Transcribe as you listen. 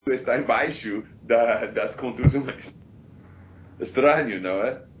está embaixo das contusões. Estranho, não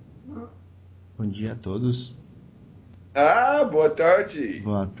é? Bom dia a todos. Boa tarde.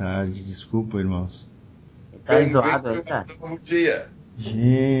 Boa tarde, desculpa, irmãos. Tá enjoado aí, cara? Bom dia.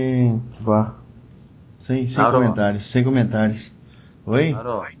 Gente, vá. Sem comentários. Oi?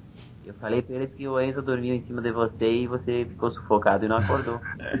 Mauro, eu falei pra eles que o Enzo dormiu em cima de você e você ficou sufocado e não acordou.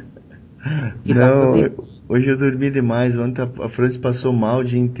 Que tá tudo Não, isso. hoje eu dormi demais. Ontem a Francis passou mal o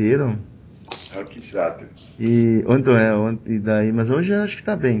dia inteiro. Que chato. Mas hoje eu acho que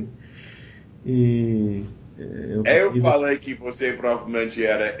tá bem. E Eu falei que você provavelmente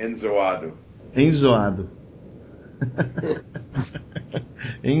era enzoado. Enzoado.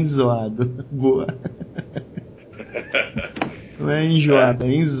 Enzoado. Boa. Não é enjoado, é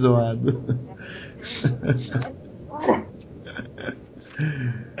enzoado.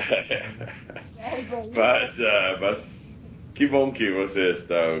 Mas que bom que você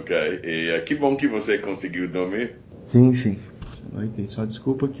está ok. E que bom que você conseguiu dormir. Sim. Só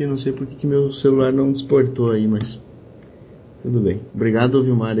desculpa que não sei porque que meu celular não despertou aí, mas tudo bem. Obrigado,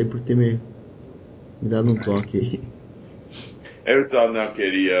 Vilmar, aí por ter me dado um toque aí. Eu só não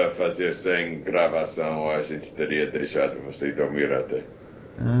queria fazer sem gravação, ou a gente teria deixado você dormir até.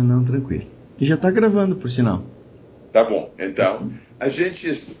 Não, tranquilo. E já tá gravando, por sinal. Tá bom, então, a gente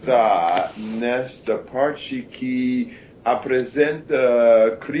está nesta parte que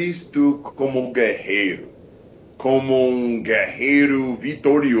apresenta Cristo como um guerreiro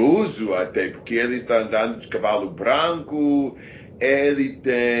vitorioso até, porque ele está andando de cavalo branco, ele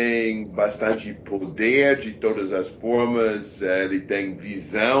tem bastante poder de todas as formas, ele tem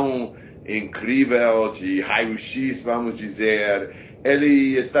visão incrível de raio-x, vamos dizer.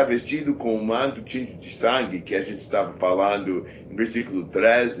 Ele está vestido com um manto tinto de sangue, que a gente estava falando em versículo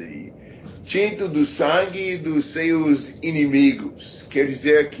 13. Tinto do sangue dos seus inimigos. Quer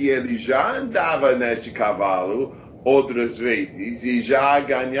dizer que ele já andava neste cavalo outras vezes e já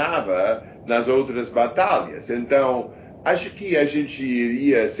ganhava nas outras batalhas. Então, acho que a gente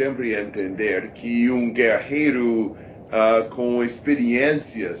iria sempre entender que um guerreiro com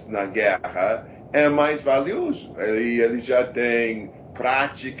experiências na guerra é mais valioso. Ele já tem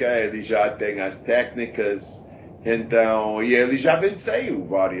prática, ele já tem as técnicas, então, e ele já venceu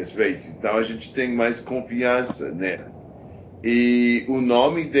várias vezes, então a gente tem mais confiança nele. E o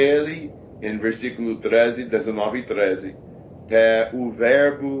nome dele, em versículo 19 e 13, é o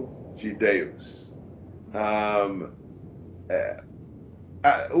Verbo de Deus.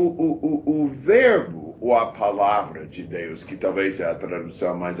 O verbo, ou a palavra de Deus, que talvez é a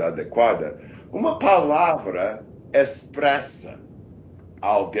tradução mais adequada, uma palavra expressa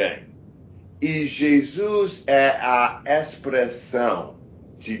alguém. E Jesus é a expressão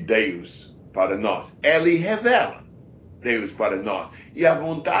de Deus para nós. Ele revela Deus para nós. E a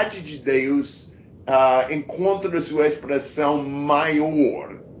vontade de Deus encontra sua expressão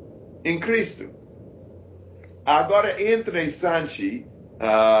maior em Cristo. Agora é interessante,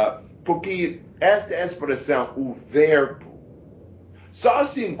 porque esta expressão, o verbo, só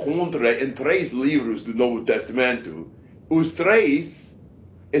se encontra em 3 livros do Novo Testamento, os 3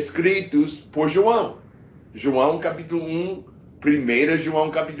 escritos por João. João capítulo 1, 1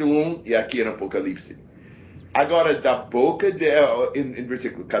 João capítulo 1 e aqui no Apocalipse. Agora, da boca em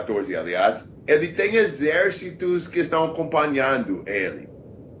versículo 14, aliás, ele tem exércitos que estão acompanhando ele.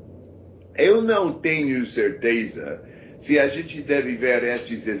 Eu não tenho certeza se a gente deve ver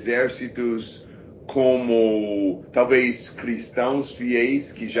estes exércitos como talvez cristãos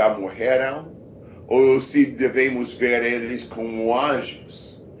fiéis que já morreram, ou se devemos ver eles como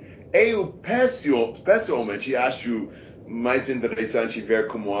anjos. Eu pessoalmente acho mais interessante ver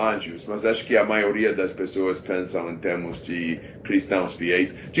como anjos, mas acho que a maioria das pessoas pensam em termos de cristãos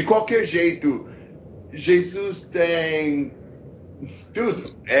fiéis. De qualquer jeito, Jesus tem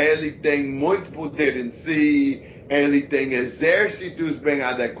tudo. Ele tem muito poder em si, ele tem exércitos bem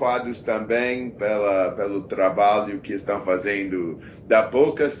adequados também pelo trabalho que estão fazendo. Da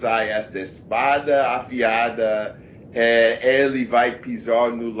boca sai esta espada afiada, ele vai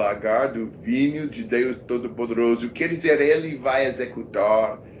pisar no lagar do vinho de Deus Todo-Poderoso. Quer dizer, ele vai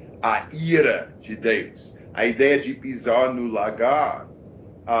executar a ira de Deus. A ideia de pisar no lagar.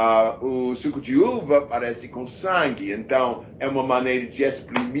 O suco de uva parece com sangue, então é uma maneira de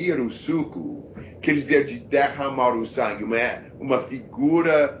exprimir o suco, quer dizer, de derramar o sangue, uma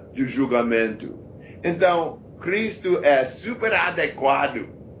figura de julgamento. Então, Cristo é super adequado,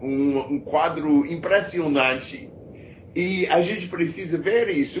 um quadro impressionante. E a gente precisa ver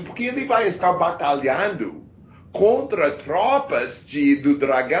isso, porque ele vai estar batalhando contra tropas do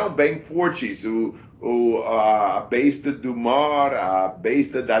dragão bem fortes. a besta do mar, a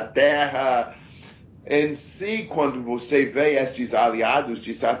besta da terra. Em si, quando você vê estes aliados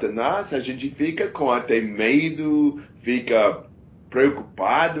de Satanás, a gente fica com até medo, fica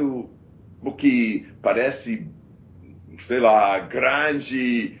preocupado, o que parece, sei lá,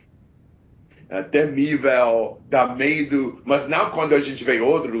 grande, temível, dá medo, mas não quando a gente vê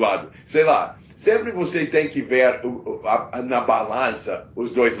outro lado. Sei lá, sempre você tem que ver na balança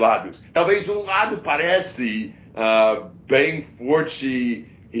os dois lados. Talvez um lado parece bem forte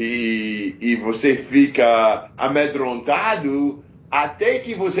e você fica amedrontado até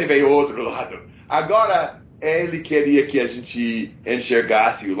que você vê outro lado. Agora, ele queria que a gente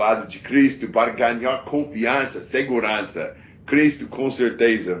enxergasse o lado de Cristo para ganhar confiança, segurança. Cristo com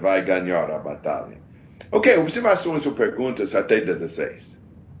certeza vai ganhar a batalha. Ok, observações ou perguntas até 16.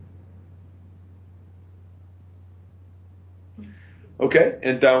 Ok,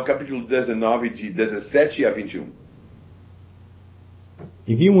 então capítulo 19 de 17 a 21.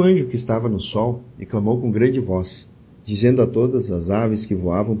 E vi um anjo que estava no sol e clamou com grande voz, dizendo a todas as aves que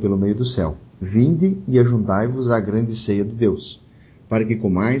voavam pelo meio do céu: Vinde e ajuntai-vos à grande ceia de Deus, para que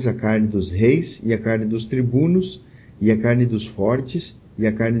comais a carne dos reis e a carne dos tribunos e a carne dos fortes e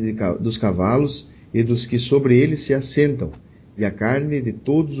a carne dos cavalos e dos que sobre eles se assentam, e a carne de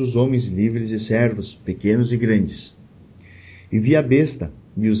todos os homens livres e servos, pequenos e grandes. E vi a besta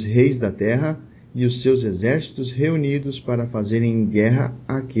e os reis da terra e os seus exércitos reunidos para fazerem guerra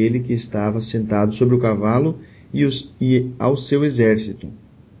àquele que estava sentado sobre o cavalo e ao seu exército.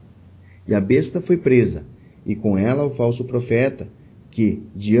 E a besta foi presa, e com ela o falso profeta, que,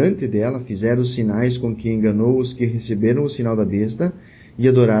 diante dela, fizeram os sinais com que enganou os que receberam o sinal da besta e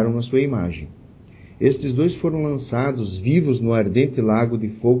adoraram a sua imagem. Estes dois foram lançados vivos no ardente lago de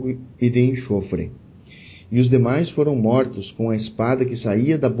fogo e de enxofre. E os demais foram mortos com a espada que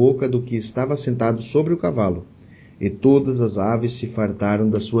saía da boca do que estava sentado sobre o cavalo, e todas as aves se fartaram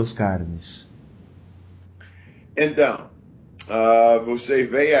das suas carnes. Então, você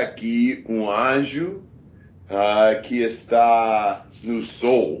vê aqui um anjo que está no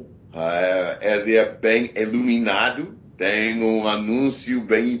sol. Ele é bem iluminado, tem um anúncio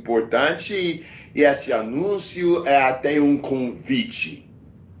bem importante, e esse anúncio é até um convite.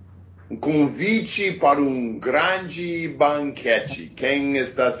 Um convite para um grande banquete. Quem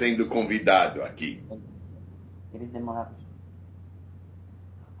está sendo convidado aqui? Eles demoraram.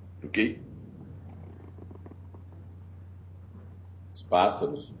 Ok? Os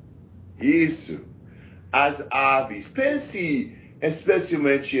pássaros. Isso. As aves. Pense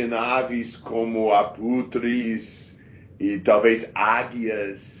especialmente em aves como abutres e talvez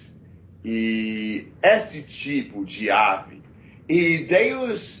águias e este tipo de ave. E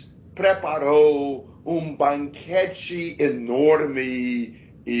Deus preparou um banquete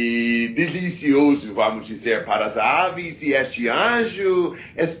enorme e delicioso, vamos dizer, para as aves, e este anjo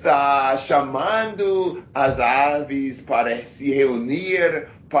está chamando as aves para se reunir,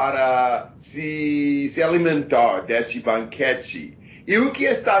 para se alimentar deste banquete. E o que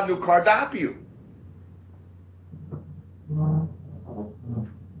está no cardápio?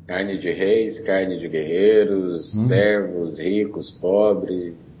 Carne de reis, carne de guerreiros, servos, ricos,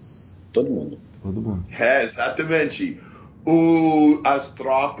 pobres, todo mundo. Todo mundo. Exatamente. As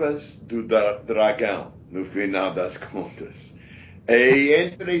tropas do dragão, no final das contas. É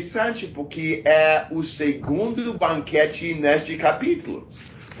interessante porque é o segundo banquete neste capítulo.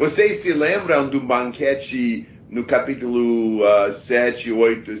 Vocês se lembram do banquete no capítulo 7,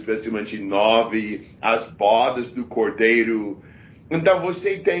 8, especialmente 9, as bodas do cordeiro? Então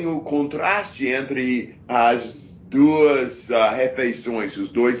você tem o contraste entre as duas refeições, os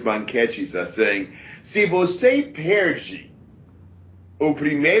dois banquetes assim. Se você perde o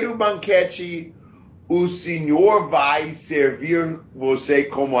primeiro banquete, o Senhor vai servir você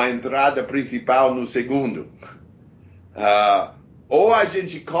como a entrada principal no segundo. Ou a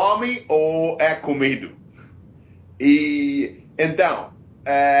gente come ou é comido. E então,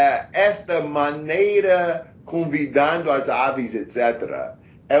 esta maneira, convidando as aves, etc.,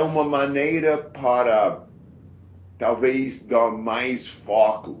 é uma maneira para talvez dar mais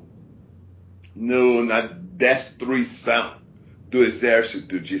foco na destruição do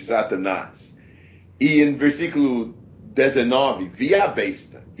exército de Satanás. E em versículo 19, vi a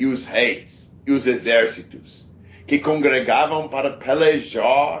besta e os reis e os exércitos que congregavam para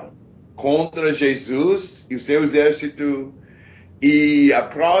pelejar contra Jesus e o seu exército. E a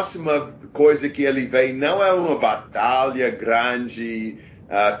próxima coisa que ele vê não é uma batalha grande,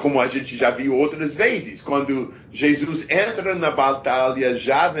 como a gente já viu outras vezes. Quando Jesus entra na batalha,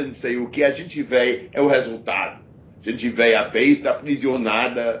 já venceu, o que a gente vê é o resultado. A gente vê a besta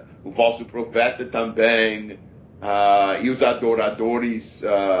aprisionada, o falso profeta também, e os adoradores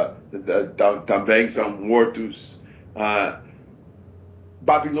também são mortos.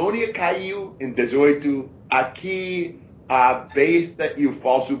 Babilônia caiu em 18, aqui a besta e o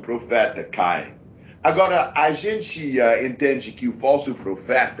falso profeta caem. Agora, a gente entende que o falso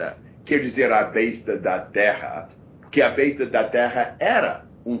profeta quer dizer a besta da terra, que a besta da terra era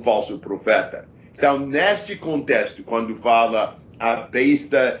um falso profeta. Então, neste contexto, quando fala a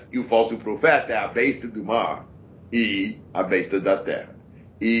besta e o falso profeta, é a besta do mar e a besta da terra.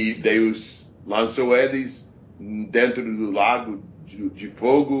 E Deus lançou eles dentro do lago de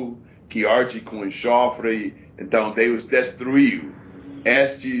fogo que arde com enxofre. Então, Deus destruiu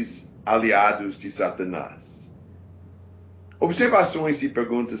estes aliados de Satanás. Observações e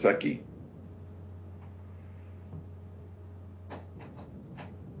perguntas aqui?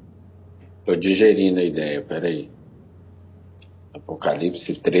 Estou digerindo a ideia, peraí.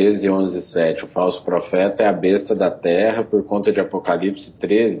 Apocalipse 13, 11, 7. O falso profeta é a besta da terra por conta de Apocalipse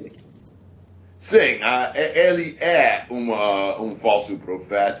 13. Sim, ele é um falso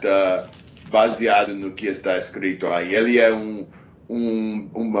profeta baseado no que está escrito aí. Ele é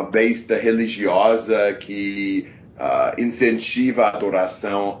uma besta religiosa que incentiva a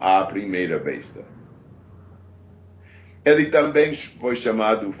adoração à primeira besta. Ele também foi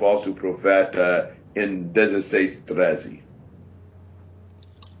chamado falso profeta em 16:13.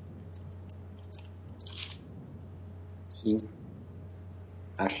 Sim,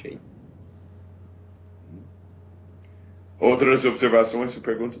 achei. Outras observações ou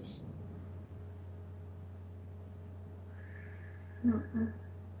perguntas?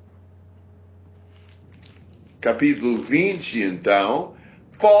 Capítulo 20, então,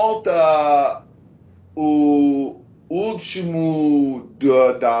 falta o último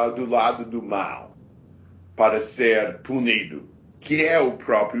do lado do mal para ser punido, que é o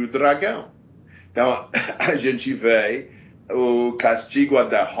próprio dragão. Então, a gente vê o castigo, a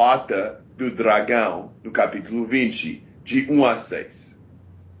derrota do dragão no capítulo 20, de 1 a 6.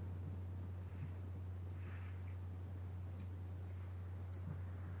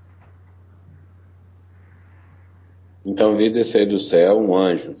 Então vi descer do céu um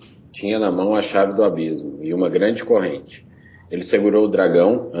anjo. Tinha na mão a chave do abismo e uma grande corrente. Ele segurou o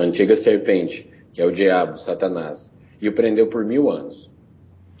dragão, a antiga serpente, que é o diabo, Satanás, e o prendeu por 1000 anos.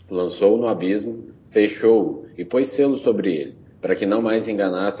 Lançou-o no abismo, fechou-o e pôs selo sobre ele, para que não mais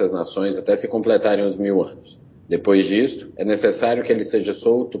enganasse as nações até se completarem os 1000 anos. Depois disto, é necessário que ele seja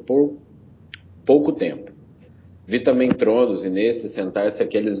solto por pouco tempo. Vi também tronos, e nesses sentar-se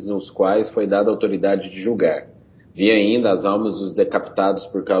aqueles nos quais foi dada a autoridade de julgar. Vi ainda as almas dos decapitados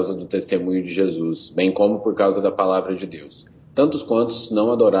por causa do testemunho de Jesus, bem como por causa da palavra de Deus. Tantos quantos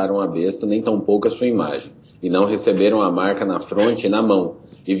não adoraram a besta, nem tampouco a sua imagem, e não receberam a marca na fronte e na mão,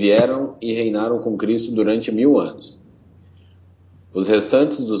 e vieram e reinaram com Cristo durante 1000 anos. Os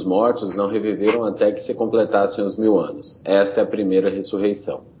restantes dos mortos não reviveram até que se completassem os 1000 anos. Esta é a primeira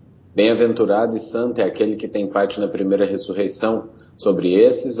ressurreição. Bem-aventurado e santo é aquele que tem parte na primeira ressurreição. Sobre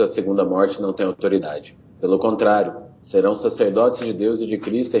esses, a segunda morte não tem autoridade. Pelo contrário, serão sacerdotes de Deus e de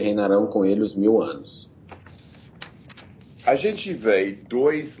Cristo e reinarão com ele os 1000 anos. A gente vê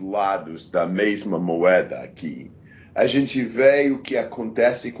dois lados da mesma moeda aqui. A gente vê o que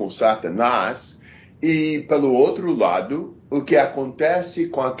acontece com Satanás e, pelo outro lado, o que acontece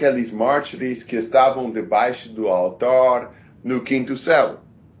com aqueles mártires que estavam debaixo do altar no quinto céu.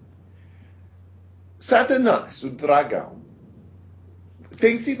 Satanás, o dragão,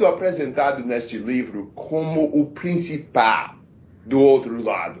 tem sido apresentado neste livro como o principal do outro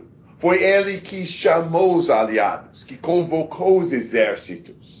lado. Foi ele que chamou os aliados, que convocou os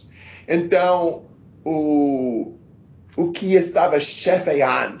exércitos. Então, o que estava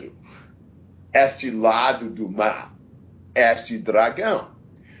chefeando este lado do mal, este dragão.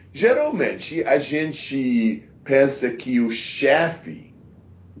 Geralmente, a gente pensa que o chefe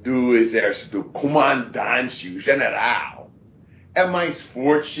do exército, o comandante, o general, é mais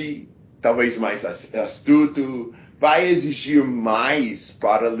forte, talvez mais astuto, vai exigir mais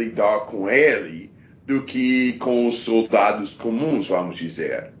para lidar com ele do que com os soldados comuns, vamos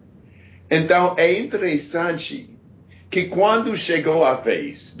dizer. Então, é interessante que quando chegou a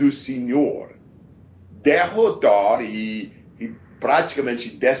vez do Senhor derrotar e praticamente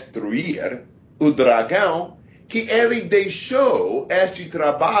destruir o dragão, que ele deixou este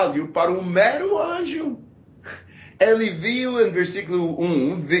trabalho para um mero anjo. Ele viu em versículo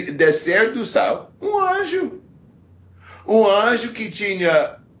 1, descer do céu, um anjo. Um anjo que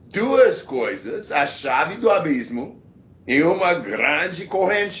tinha duas coisas, a chave do abismo e uma grande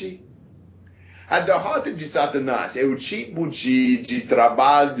corrente. A derrota de Satanás é o tipo de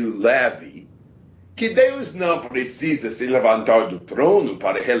trabalho leve que Deus não precisa se levantar do trono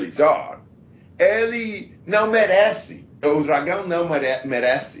para realizar. Ele não merece, o dragão não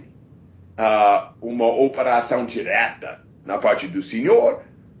merece uma operação direta na parte do Senhor.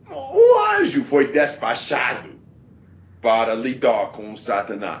 O anjo foi despachado para lidar com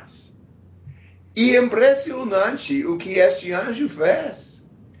Satanás. E impressionante o que este anjo fez.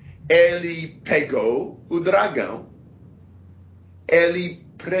 Ele pegou o dragão, ele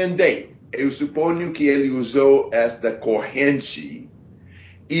prendeu. Eu suponho que ele usou esta corrente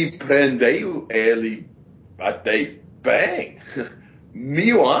e prendeu ele até bem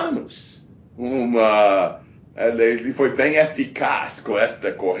 1000 anos. Ele foi bem eficaz com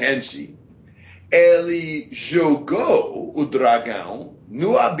esta corrente. Ele jogou o dragão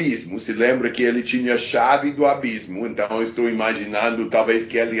no abismo. Se lembra que ele tinha a chave do abismo, então estou imaginando talvez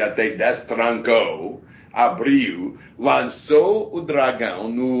que ele até destrancou, abriu, lançou o dragão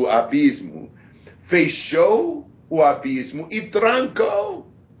no abismo, fechou o abismo e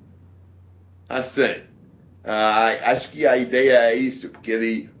trancou. Assim, acho que a ideia é isso, porque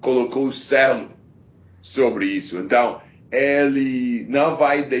ele colocou o selo sobre isso. Então, ele não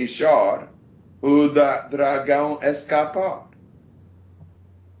vai deixar o dragão escapar.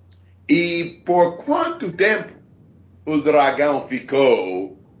 E por quanto tempo o dragão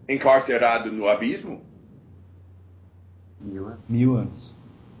ficou encarcerado no abismo? 1000 anos.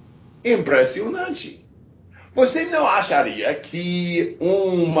 Impressionante. Você não acharia que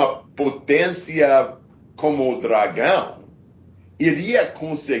uma potência como o dragão iria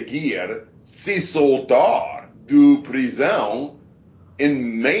conseguir se soltar da prisão em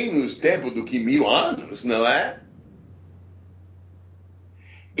menos tempo do que 1000 anos, não é?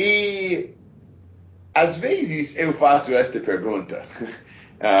 E às vezes eu faço esta pergunta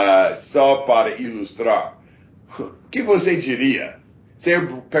só para ilustrar. O que você diria se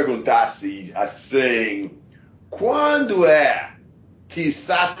eu perguntasse assim: quando é que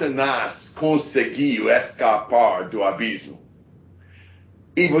Satanás conseguiu escapar do abismo?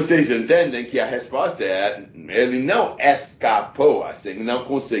 E vocês entendem que a resposta é: ele não escapou assim, não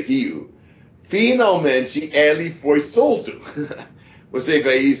conseguiu. Finalmente ele foi solto. Você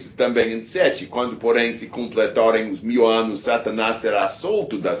vê isso também em 7, quando porém se completarem os 1000 anos, Satanás será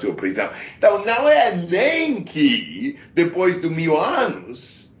solto da sua prisão. Então não é nem que depois dos 1000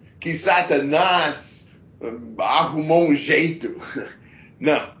 anos que Satanás arrumou um jeito.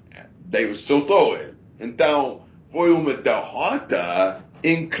 Não, Deus soltou ele. Então foi uma derrota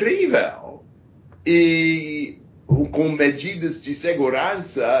incrível e com medidas de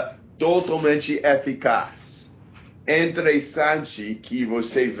segurança totalmente eficazes. É interessante que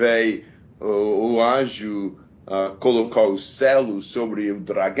você vê o anjo colocar o selo sobre o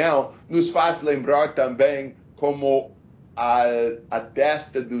dragão, nos faz lembrar também como a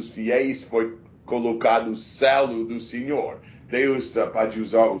testa dos fiéis foi colocado o selo do Senhor. Deus pode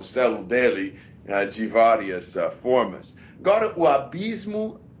usar o selo dele de várias formas. Agora, o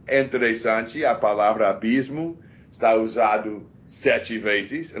abismo é interessante. A palavra abismo está usado 7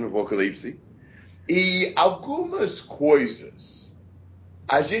 vezes no Apocalipse. E algumas coisas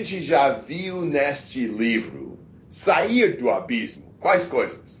a gente já viu neste livro sair do abismo. Quais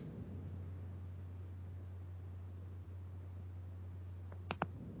coisas?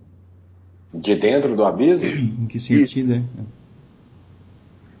 De dentro do abismo? Em que sentido, é?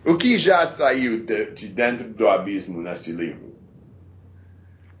 O que já saiu de dentro do abismo neste livro?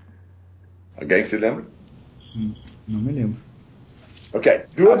 Alguém se lembra? Não me lembro. Ok, A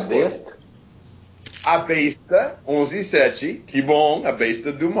duas coisas. besta? A besta, 11:7, que bom, a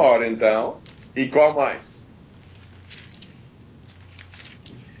besta do mar, então. E qual mais?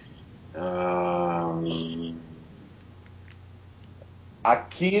 A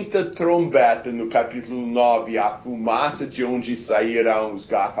quinta trombeta no capítulo 9, a fumaça de onde sairão os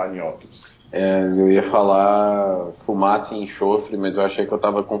gafanhotos. Eu ia falar fumaça e enxofre, mas eu achei que eu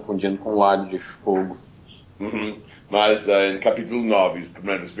estava confundindo com lago de fogo. Uhum. Mas no capítulo 9, os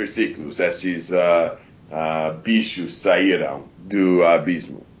primeiros versículos, esses bichos saíram do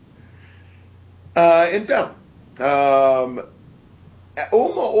abismo. Então,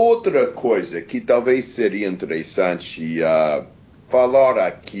 uma outra coisa que talvez seria interessante falar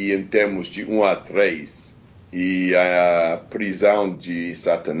aqui em termos de 1 a 3 e a prisão de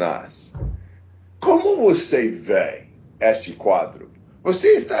Satanás. Como você vê este quadro?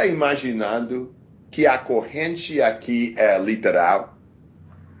 Você está imaginando que a corrente aqui é literal?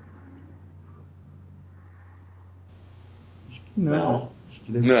 Acho que não. Acho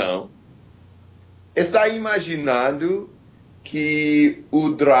que deve ser. Não. Está imaginando que o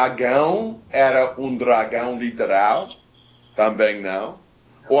dragão era um dragão literal? Também não.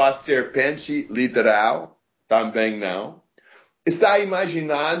 Ou a serpente literal? Também não. Está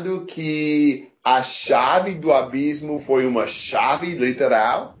imaginando que a chave do abismo foi uma chave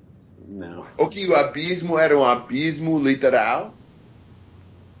literal? Não. Ou que o abismo era um abismo literal?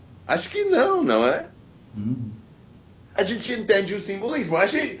 Acho que não, não é? A gente entende o simbolismo.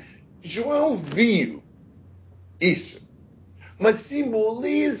 João viu isso, mas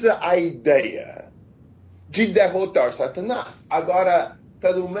simboliza a ideia de derrotar Satanás. Agora,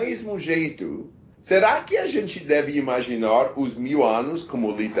 pelo mesmo jeito, será que a gente deve imaginar os 1000 anos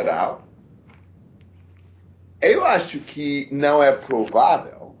como literal? Eu acho que não é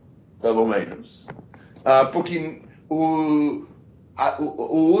provável, pelo menos, porque o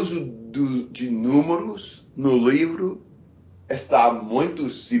uso de números no livro está muito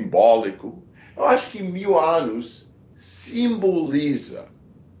simbólico. Eu acho que 1000 anos simboliza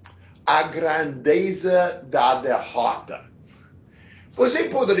a grandeza da derrota. Você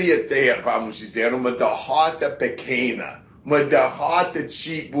poderia ter, vamos dizer, uma derrota pequena, uma derrota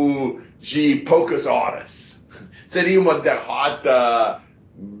tipo de poucas horas. Seria uma derrota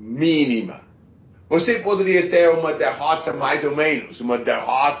mínima. Você poderia ter uma derrota mais ou menos, uma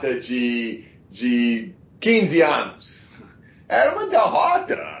derrota de 15 anos. Era uma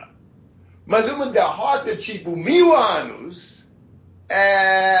derrota. Mas uma derrota tipo 1000 anos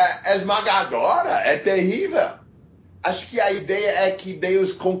é esmagadora, é terrível. Acho que a ideia é que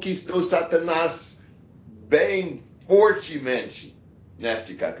Deus conquistou Satanás bem fortemente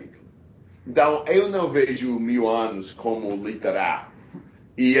neste capítulo. Então, eu não vejo 1000 anos como literal.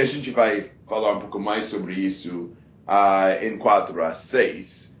 E a gente vai falar um pouco mais sobre isso em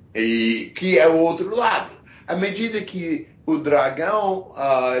 4-6, e que é o outro lado. À medida que o dragão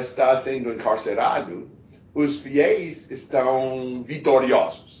está sendo encarcerado, os fiéis estão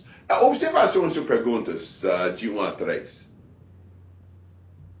vitoriosos. Observações ou perguntas de 1-3.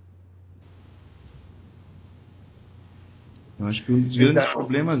 Eu acho que um dos grandes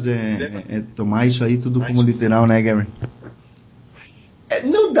problemas é tomar isso aí tudo como literal, né, Gary?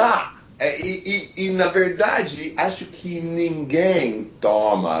 Não dá. Na verdade, acho que ninguém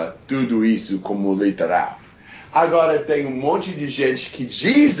toma tudo isso como literal. Agora, tem um monte de gente que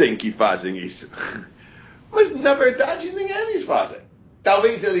dizem que fazem isso. Mas, na verdade, nem eles fazem.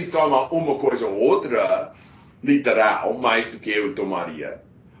 Talvez eles tomam uma coisa ou outra literal, mais do que eu tomaria.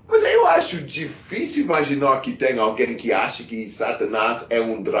 Mas eu acho difícil imaginar que tem alguém que acha que Satanás é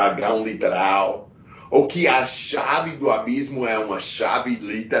um dragão literal, ou que a chave do abismo é uma chave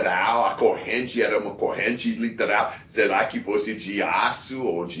literal, a corrente era uma corrente literal. Será que fosse de aço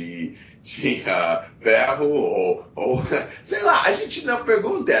ou de ferro? Ou sei lá, a gente não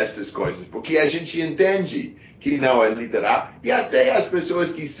pergunta essas coisas, porque a gente entende que não é literal, e até as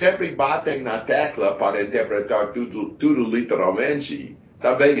pessoas que sempre batem na tecla para interpretar tudo literalmente,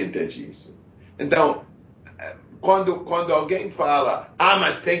 também entende isso. Então, quando alguém fala,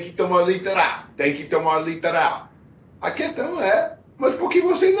 mas tem que tomar literal, a questão é, mas por que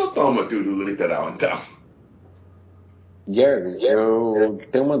você não toma tudo literal, então? Gary, eu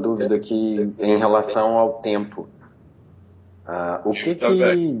tenho uma dúvida aqui em relação ao tempo. O que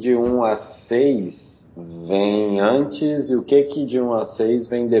de 1-6 vem antes e o que de 1-6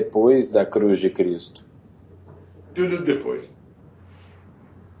 vem depois da cruz de Cristo? Tudo depois.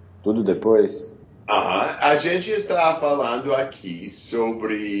 Tudo depois? A gente está falando aqui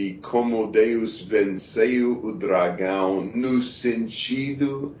sobre como Deus venceu o dragão no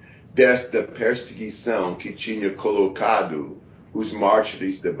sentido desta perseguição que tinha colocado os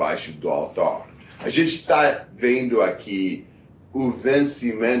mártires debaixo do altar. A gente está vendo aqui o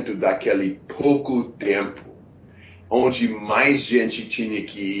vencimento daquele pouco tempo, onde mais gente tinha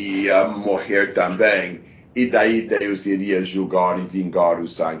que morrer também, e daí Deus iria julgar e vingar o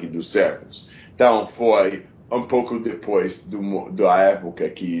sangue dos servos. Então, foi um pouco depois da época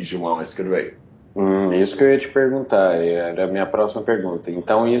que João escreveu. Isso que eu ia te perguntar, era a minha próxima pergunta.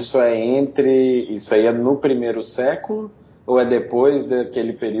 Então, isso aí é no primeiro século ou é depois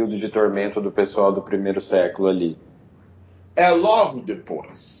daquele período de tormento do pessoal do primeiro século ali? É logo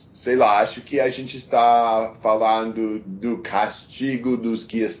depois. Sei lá, acho que a gente está falando do castigo dos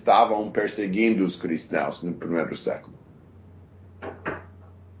que estavam perseguindo os cristãos no primeiro século.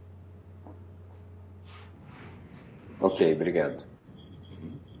 Ok, obrigado.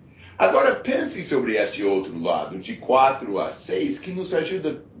 Agora pense sobre este outro lado, de 4-6, que nos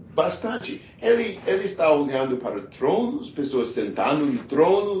ajuda bastante. Ele está olhando para tronos, pessoas sentando em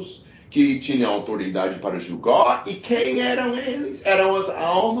tronos, que tinham autoridade para julgar. E quem eram eles? Eram as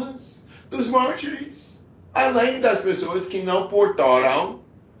almas dos mártires. além das pessoas que não portaram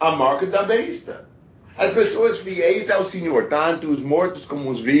a marca da besta. As pessoas fiéis ao Senhor, tanto os mortos como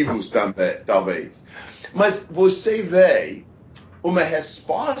os vivos também, talvez. Mas você vê uma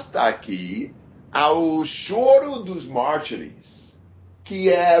resposta aqui ao choro dos mártires, que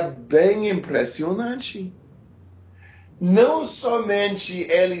é bem impressionante. Não somente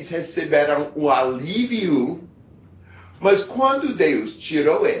eles receberam o alívio, mas quando Deus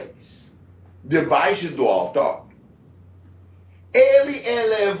tirou eles debaixo do altar, Ele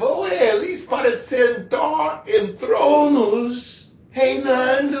elevou eles para sentar em tronos,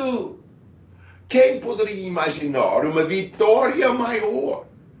 reinando. Quem poderia imaginar uma vitória maior?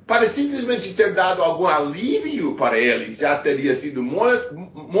 Para simplesmente ter dado algum alívio para eles, já teria sido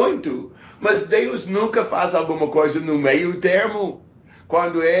muito. Mas Deus nunca faz alguma coisa no meio termo.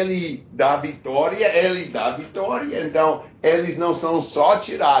 Quando Ele dá vitória, Ele dá vitória. Então, eles não são só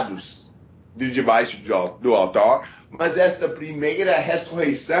tirados de debaixo do altar, mas esta primeira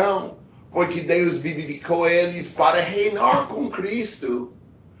ressurreição foi que Deus vivificou eles para reinar com Cristo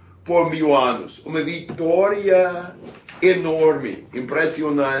por 1000 anos. Uma vitória enorme,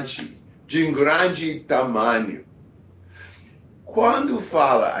 impressionante, de um grande tamanho. Quando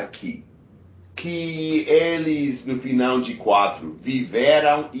fala aqui que eles, no final de 4,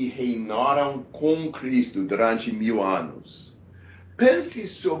 viveram e reinaram com Cristo durante 1000 anos, pense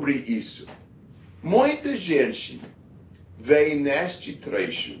sobre isso. Muita gente vê neste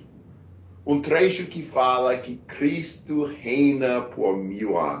trecho um trecho que fala que Cristo reina por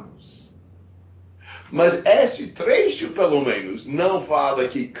 1000 anos. Mas este trecho, pelo menos, não fala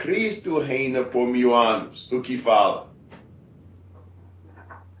que Cristo reina por 1000 anos. O que fala?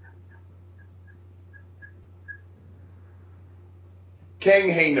 Quem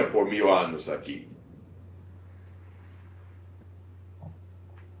reina por 1000 anos aqui?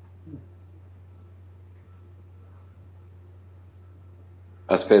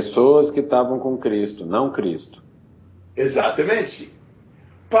 As pessoas que estavam com Cristo, não Cristo. Exatamente.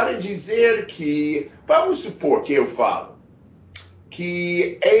 Para dizer que, vamos supor que eu falo,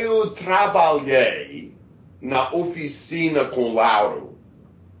 que eu trabalhei na oficina com Lauro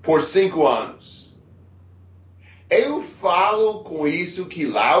por 5 anos. Eu falo com isso que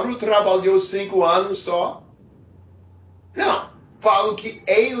Lauro trabalhou 5 anos só? Não. Falo que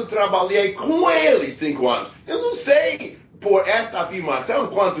eu trabalhei com ele 5 anos. Eu não sei, por esta afirmação,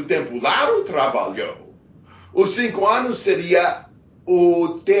 quanto tempo Lauro trabalhou. Os 5 anos seria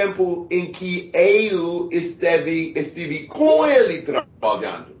o tempo em que eu estive com ele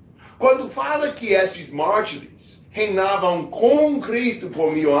trabalhando. Quando fala que estes mártires reinavam com Cristo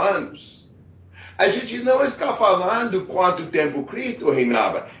por 1000 anos, a gente não está falando quanto tempo Cristo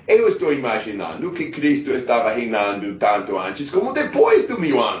reinava. Eu estou imaginando que Cristo estava reinando tanto antes como depois dos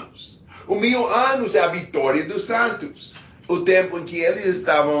 1000 anos. Os 1000 anos é a vitória dos santos. O tempo em que eles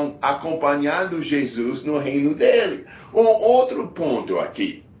estavam acompanhando Jesus no reino dele. Um outro ponto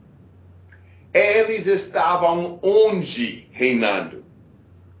aqui. Eles estavam onde reinando?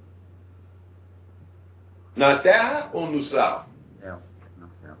 Na terra ou no céu? No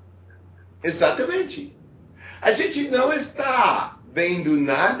céu. Exatamente. A gente não está vendo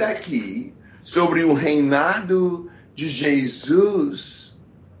nada aqui sobre o reinado de Jesus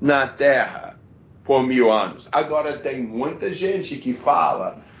na terra por 1000 anos. Agora tem muita gente que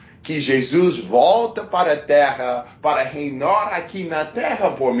fala que Jesus volta para a terra para reinar aqui na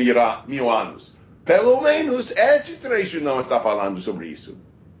terra por 1000 anos. Pelo menos este trecho não está falando sobre isso.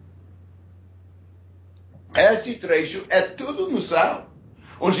 Este trecho é tudo no céu,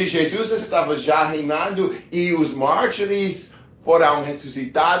 onde Jesus estava já reinando e os mártires foram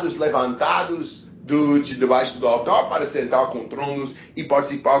ressuscitados, levantados de debaixo do altar para sentar com tronos e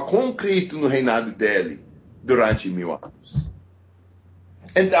participar com Cristo no reinado dele durante 1000 anos.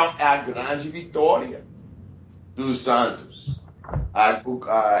 Então, é a grande vitória dos santos.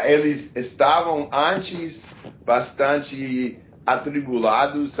 Eles estavam antes bastante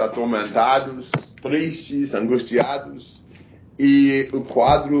atribulados, atormentados, tristes, angustiados, e o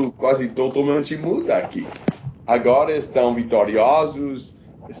quadro quase totalmente muda aqui. Agora estão vitoriosos,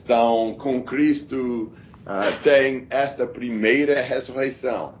 estão com Cristo, tem esta primeira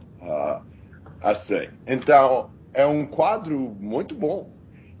ressurreição. Assim. Então, é um quadro muito bom.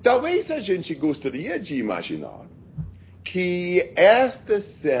 Talvez a gente gostaria de imaginar que esta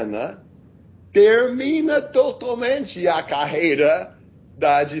cena termina totalmente a carreira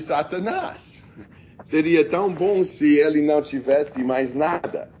de Satanás. Seria tão bom se ele não tivesse mais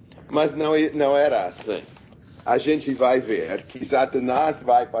nada. Mas não era assim. A gente vai ver que Satanás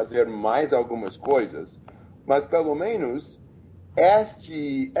vai fazer mais algumas coisas, mas pelo menos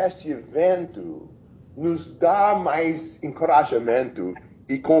este evento nos dá mais encorajamento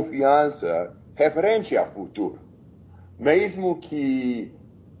e confiança referente ao futuro. Mesmo que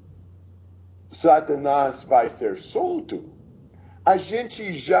Satanás vai ser solto, a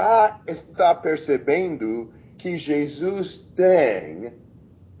gente já está percebendo que Jesus tem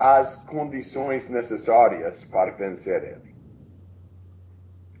as condições necessárias para vencer ele.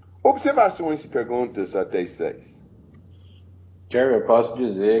 Observações e perguntas até 6. Jerry, eu posso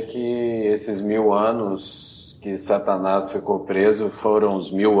dizer que esses 1000 anos que Satanás ficou preso foram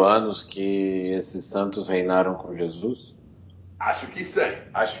os 1000 anos que esses santos reinaram com Jesus? Acho que sim.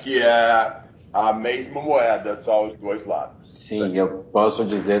 Acho que é a mesma moeda, só os dois lados. Sim, eu posso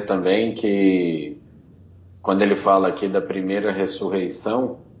dizer também que quando ele fala aqui da primeira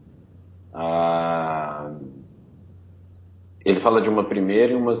ressurreição, ele fala de uma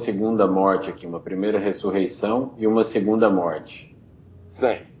primeira e uma segunda morte aqui, uma primeira ressurreição e uma segunda morte.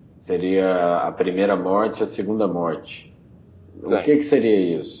 Sim. Seria a primeira morte e a segunda morte. Sim. O que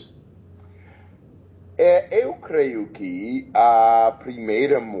seria isso? Eu creio que a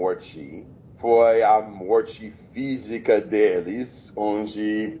primeira morte foi a morte física deles,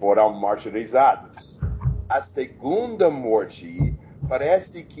 onde foram martirizados. A segunda morte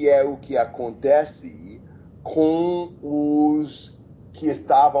parece que é o que acontece com os que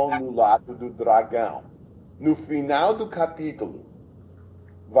estavam no lado do dragão. No final do capítulo,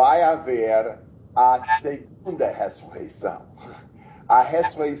 vai haver a segunda ressurreição. A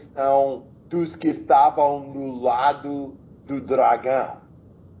ressurreição dos que estavam no lado do dragão.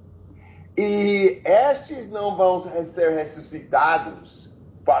 E estes não vão ser ressuscitados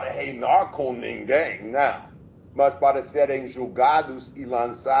para reinar com ninguém, não. Mas para serem julgados e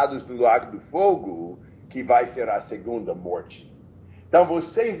lançados no lago do fogo, que vai ser a segunda morte. Então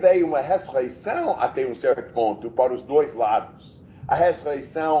você vê uma ressurreição até um certo ponto para os dois lados. A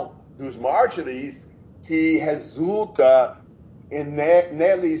ressurreição dos mártires, que resulta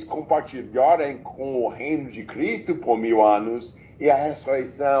neles compartilharem com o reino de Cristo por 1000 anos, e a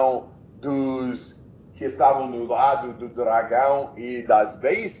ressurreição dos que estavam no lado do dragão e das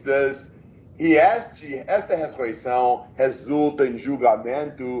bestas, e esta ressurreição resulta em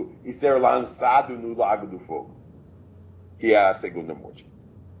julgamento e ser lançado no lago do fogo, que é a segunda morte.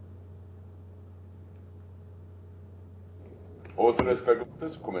 Outras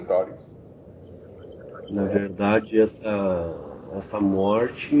perguntas, comentários? Na verdade, essa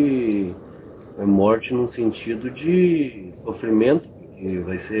morte é morte no sentido de sofrimento, porque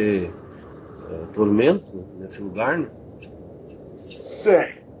vai ser tormento nesse lugar, né?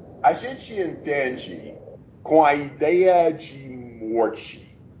 Sim. A gente entende com a ideia de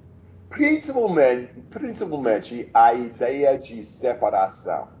morte, principalmente a ideia de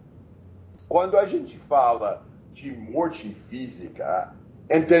separação. Quando a gente fala de morte física,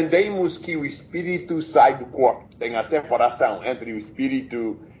 entendemos que o espírito sai do corpo. Tem a separação entre o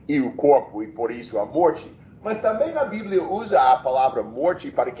espírito e o corpo, e por isso a morte. Mas também a Bíblia usa a palavra morte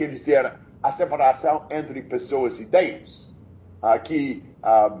para querer dizer a separação entre pessoas e Deus. Aqui,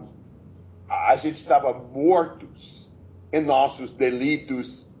 a gente estava mortos em nossos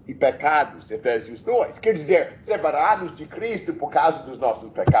delitos e pecados, Efésios 2. Quer dizer, separados de Cristo por causa dos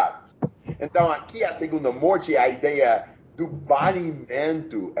nossos pecados. Então, aqui a segunda morte é a ideia do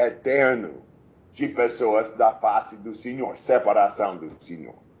banimento eterno de pessoas da face do Senhor, separação do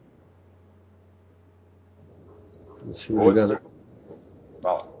Senhor. Sim, obrigado.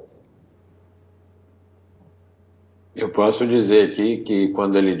 Eu posso dizer aqui que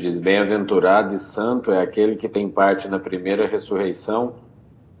quando ele diz bem-aventurado e santo é aquele que tem parte na primeira ressurreição,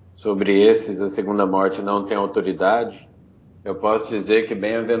 sobre esses a segunda morte não tem autoridade. Eu posso dizer que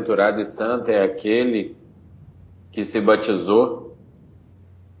bem-aventurado e santo é aquele que se batizou,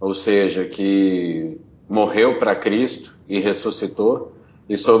 ou seja, que morreu para Cristo e ressuscitou,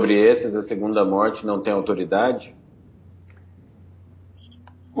 e sobre esses a segunda morte não tem autoridade.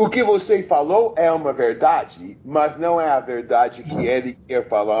 O que você falou é uma verdade, mas não é a verdade que ele quer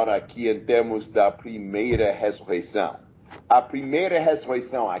falar aqui em termos da primeira ressurreição. A primeira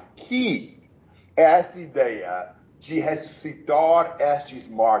ressurreição aqui é esta ideia de ressuscitar estes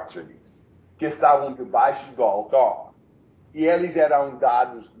mártires que estavam debaixo do altar. E eles eram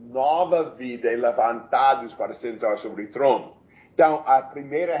dados nova vida e levantados para sentar sobre o trono. Então, a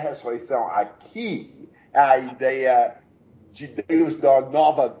primeira ressurreição aqui é a ideia de Deus dar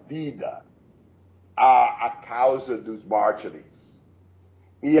nova vida à causa dos mártires.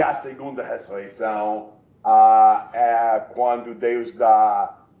 E a segunda ressurreição é quando Deus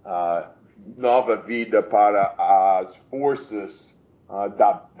dá nova vida para as forças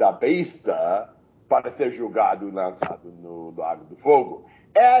da besta para ser julgado e lançado no lago do fogo.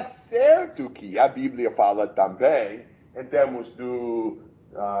 É certo que a Bíblia fala também, em termos do,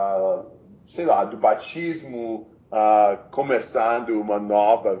 do batismo, começando uma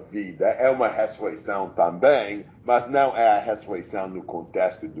nova vida. É uma ressurreição também, mas não é a ressurreição no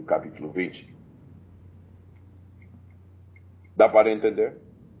contexto do capítulo 20. Dá para entender?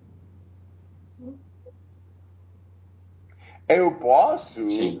 Eu posso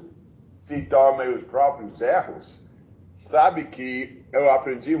Sim. citar meus próprios erros. Sabe que eu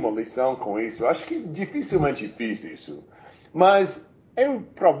aprendi uma lição com isso. Acho que dificilmente fiz isso. Mas eu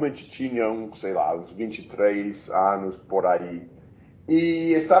provavelmente tinha uns 23 anos por aí.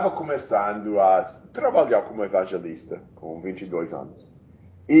 E estava começando a trabalhar como evangelista, com 22 anos.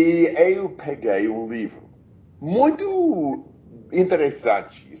 E eu peguei um livro muito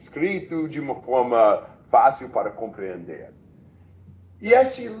interessante, escrito de uma forma fácil para compreender. E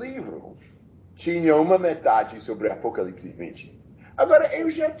este livro tinha uma metade sobre Apocalipse 20. Agora, eu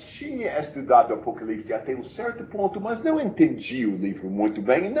já tinha estudado Apocalipse até um certo ponto, mas não entendi o livro muito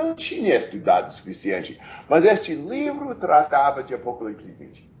bem e não tinha estudado o suficiente. Mas este livro tratava de Apocalipse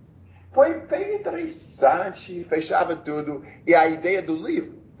 20. Foi bem interessante, fechava tudo. E a ideia do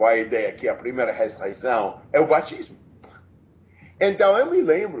livro foi a ideia que a primeira ressurreição é o batismo. Então, eu me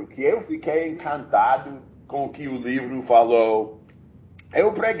lembro que eu fiquei encantado com o que o livro falou.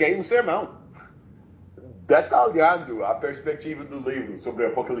 Eu preguei um sermão detalhando a perspectiva do livro sobre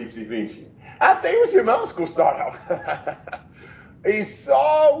Apocalipse 20. Até os irmãos gostaram. E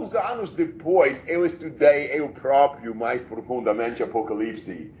só uns anos depois eu estudei eu próprio mais profundamente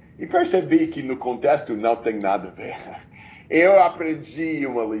Apocalipse e percebi que no contexto não tem nada a ver. Eu aprendi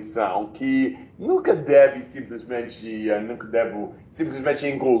uma lição que nunca devo simplesmente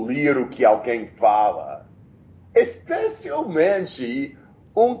engolir o que alguém fala. Especialmente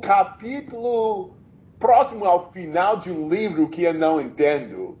um capítulo próximo ao final de um livro que eu não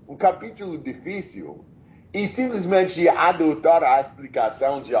entendo, um capítulo difícil, e simplesmente adotar a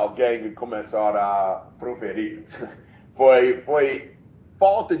explicação de alguém e começar a proferir. Foi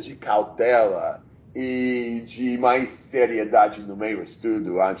falta de cautela e de mais seriedade no meu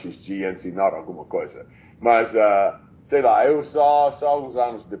estudo antes de ensinar alguma coisa. Mas, eu só uns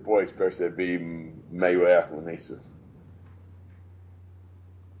anos depois percebi meio erro nisso.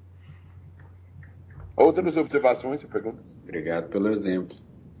 Outras observações ou perguntas? Obrigado pelo exemplo.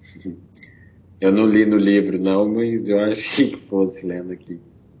 Eu não li no livro, não, mas eu achei que fosse lendo aqui.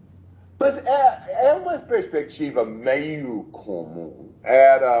 Mas é uma perspectiva meio comum.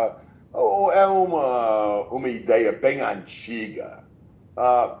 É uma ideia bem antiga.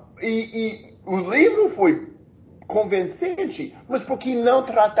 E o livro foi convincente, mas porque não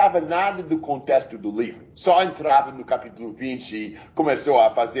tratava nada do contexto do livro. Só entrava no capítulo 20 e começou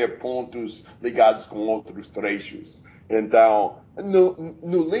a fazer pontos ligados com outros trechos. Então,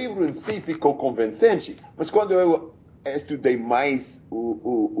 no livro em si ficou convincente, mas quando eu estudei mais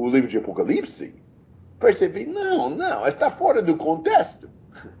o livro de Apocalipse, percebi, não, está fora do contexto.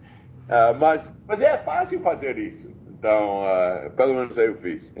 Mas é fácil fazer isso. Então, pelo menos eu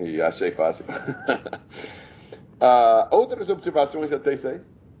fiz e achei fácil. Outras observações até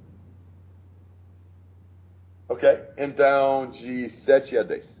 6? Ok? Então, de 7 a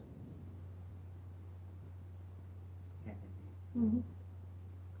 10.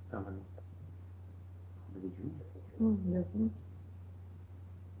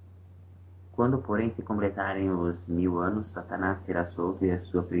 Quando, porém, se completarem os 1000 anos, Satanás será solto da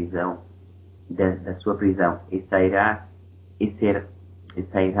sua prisão, e sairá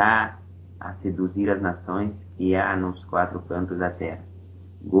a seduzir as nações que há nos 4 cantos da terra,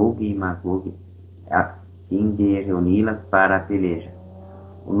 Gog e Magog, a fim de reuni-las para a peleja.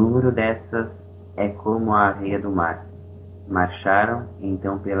 O número dessas é como a areia do mar. Marcharam,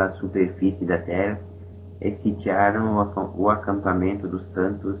 então, pela superfície da terra, e sitiaram o acampamento dos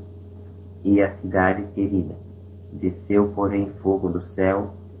santos e a cidade querida. Desceu, porém, fogo do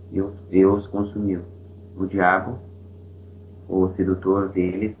céu e os consumiu. O diabo, o sedutor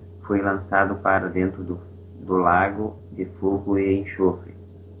deles, foi lançado para dentro do lago de fogo e enxofre,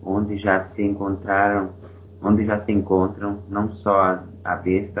 onde já se encontram não só a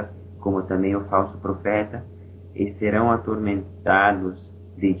besta, como também o falso profeta, e serão atormentados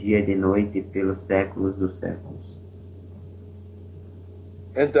de dia e de noite pelos séculos dos séculos.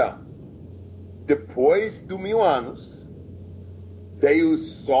 Então, depois de 1000 anos,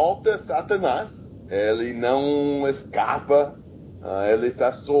 Deus solta Satanás. Ele não escapa, ele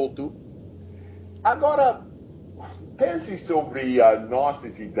está solto. Agora, pense sobre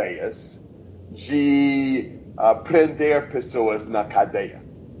nossas ideias de prender pessoas na cadeia.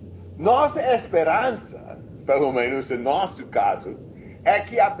 Nossa esperança, pelo menos em nosso caso, é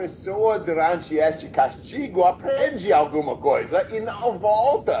que a pessoa, durante este castigo, aprende alguma coisa e não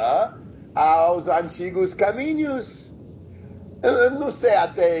volta aos antigos caminhos. Eu não sei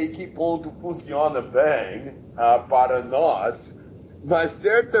até que ponto funciona bem para nós, mas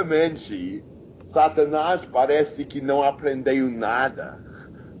certamente Satanás parece que não aprendeu nada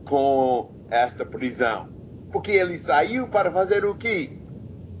com esta prisão. Porque ele saiu para fazer o quê?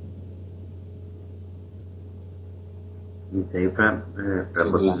 Ele saiu para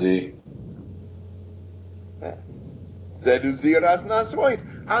Seduzir. Seduzir as nações.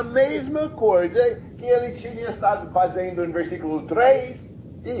 A mesma coisa que ele tinha estado fazendo em versículo 3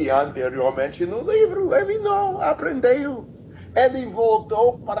 e anteriormente no livro. Ele não aprendeu. Ele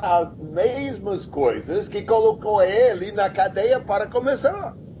voltou para as mesmas coisas que colocou ele na cadeia para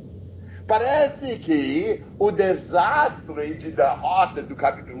começar. Parece que o desastre de derrota do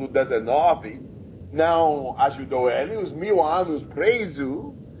capítulo 19 não ajudou ele, os 1000 anos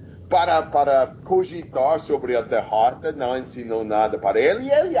preso para cogitar sobre a derrota, não ensinou nada para ele,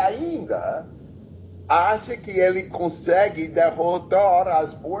 e ele ainda acha que ele consegue derrotar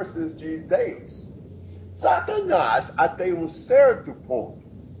as forças de Deus. Satanás, até um certo ponto,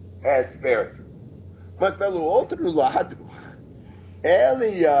 é esperto. Mas, pelo outro lado,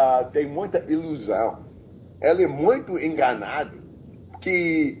 ele tem muita ilusão. Ele é muito enganado,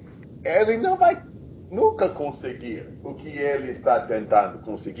 que ele não vai nunca conseguir o que ele está tentando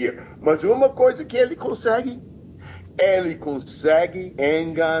conseguir. Mas uma coisa que ele consegue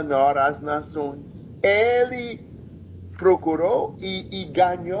enganar as nações. Ele procurou e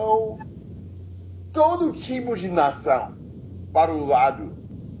ganhou todo tipo de nação para o lado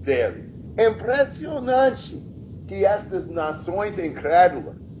dele. Impressionante que estas nações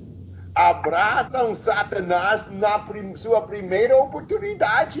incrédulas abraçam Satanás na sua primeira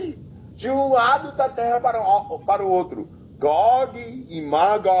oportunidade, de um lado da terra para o outro. Gog e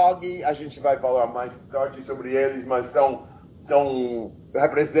Magog, a gente vai falar mais tarde sobre eles, mas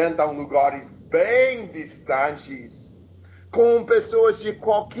representam lugares bem distantes, com pessoas de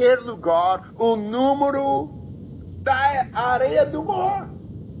qualquer lugar, o número da areia do mar.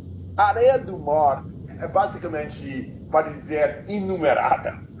 A areia do mar é basicamente, para dizer,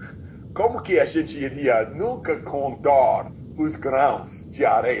 inumerada. Como que a gente iria nunca contar os grãos de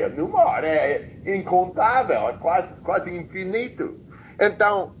areia no mar? É incontável, é quase infinito.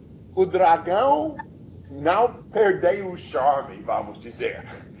 Então, o dragão não perdeu o charme, vamos dizer.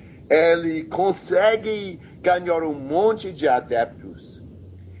 Ele consegue ganhar um monte de adeptos.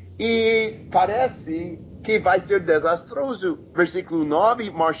 E parece que vai ser desastroso. Versículo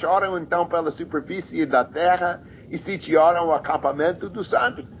 9, marcharam então pela superfície da terra e sitiaram o acampamento dos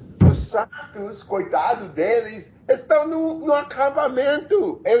santos. Os santos, coitado deles, estão no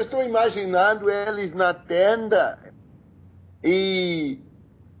acampamento. Eu estou imaginando eles na tenda. E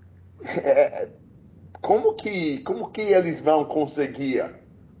como que eles vão conseguir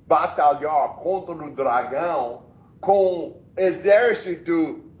batalhar contra o dragão com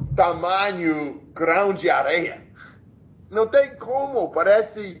exército tamanho grão de areia? Não tem como,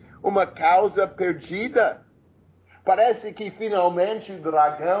 parece uma causa perdida. Parece que finalmente o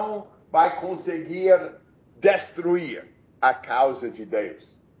dragão vai conseguir destruir a causa de Deus.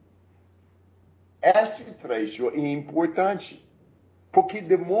 Este trecho é importante, porque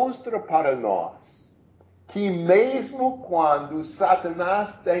demonstra para nós que mesmo quando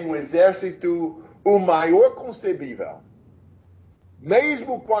Satanás tem um exército o maior concebível,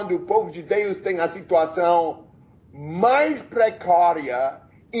 mesmo quando o povo de Deus tem a situação mais precária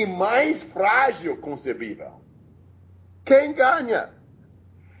e mais frágil concebível, quem ganha?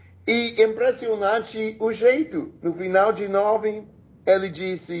 E impressionante o jeito. No final de 9, ele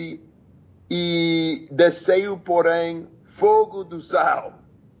disse, e desceu, porém, fogo do céu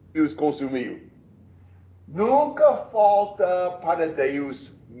e os consumiu. Nunca falta para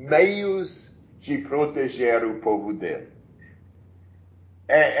Deus meios de proteger o povo dele.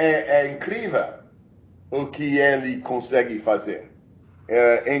 É incrível o que ele consegue fazer.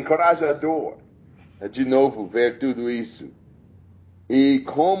 É encorajador, de novo, ver tudo isso. E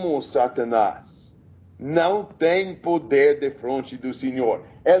como Satanás não tem poder de frente do Senhor.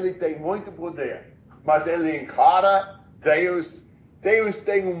 Ele tem muito poder, mas ele encara Deus. Deus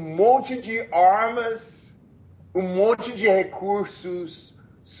tem um monte de armas, um monte de recursos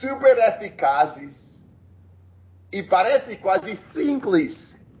super eficazes. E parece quase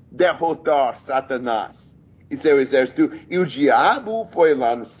simples derrotar Satanás e seu exército. E o diabo foi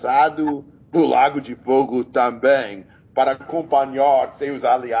lançado no lago de fogo também, para acompanhar seus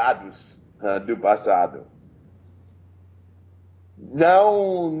aliados do passado.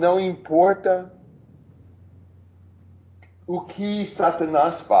 Não importa o que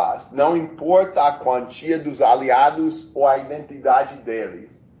Satanás faz, não importa a quantia dos aliados ou a identidade deles,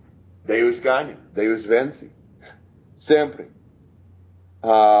 Deus ganha, Deus vence. Sempre.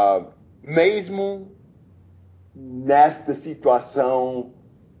 Mesmo nesta situação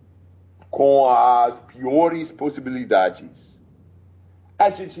com as piores possibilidades, a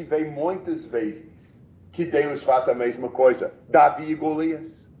gente vê muitas vezes que Deus faz a mesma coisa. Davi e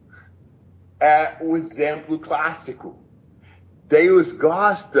Golias é o exemplo clássico. Deus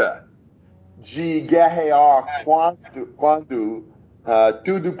gosta de guerrear quando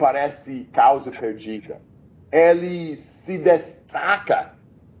tudo parece causa perdida. Ele se destaca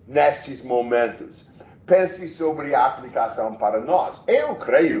nestes momentos. Pense sobre a aplicação para nós. Eu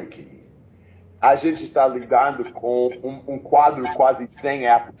creio que a gente está lidando com um quadro quase sem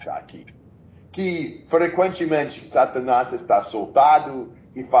época aqui. Que frequentemente Satanás está soltado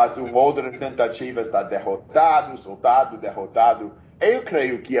e faz uma outra tentativa, está derrotado, soltado, derrotado. Eu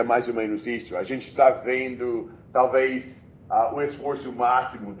creio que é mais ou menos isso. A gente está vendo, talvez, o esforço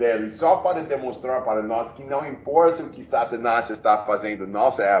máximo dele só para demonstrar para nós que não importa o que Satanás está fazendo na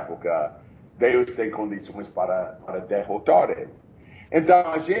nossa época, Deus tem condições para derrotar ele. Então,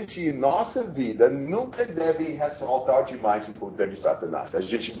 a gente, em nossa vida, nunca deve ressaltar demais o poder de Satanás. A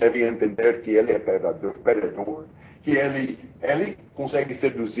gente deve entender que ele é perdedor, que ele consegue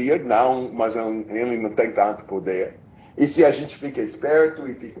seduzir, mas ele não tem tanto poder. E se a gente fica esperto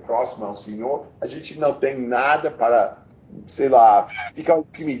e fica próximo ao Senhor, a gente não tem nada para, ficar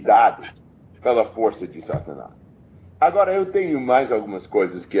intimidado pela força de Satanás. Agora, eu tenho mais algumas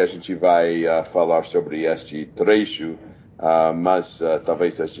coisas que a gente vai falar sobre este trecho, mas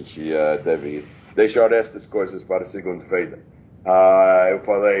talvez a gente deve deixar estas coisas para segunda-feira. Eu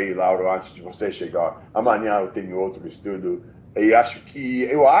falei, Laura, antes de você chegar, amanhã eu tenho outro estudo, e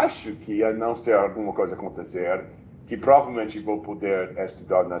eu acho que, a não ser alguma coisa acontecer, que provavelmente vou poder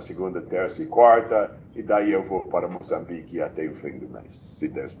estudar na segunda, terça e quarta, e daí eu vou para Moçambique até o fim do mês, se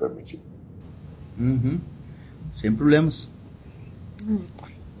Deus permitir. Sem problemas.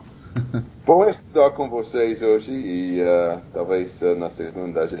 Vou estudar com vocês hoje e talvez na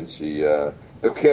segunda a gente... eu quero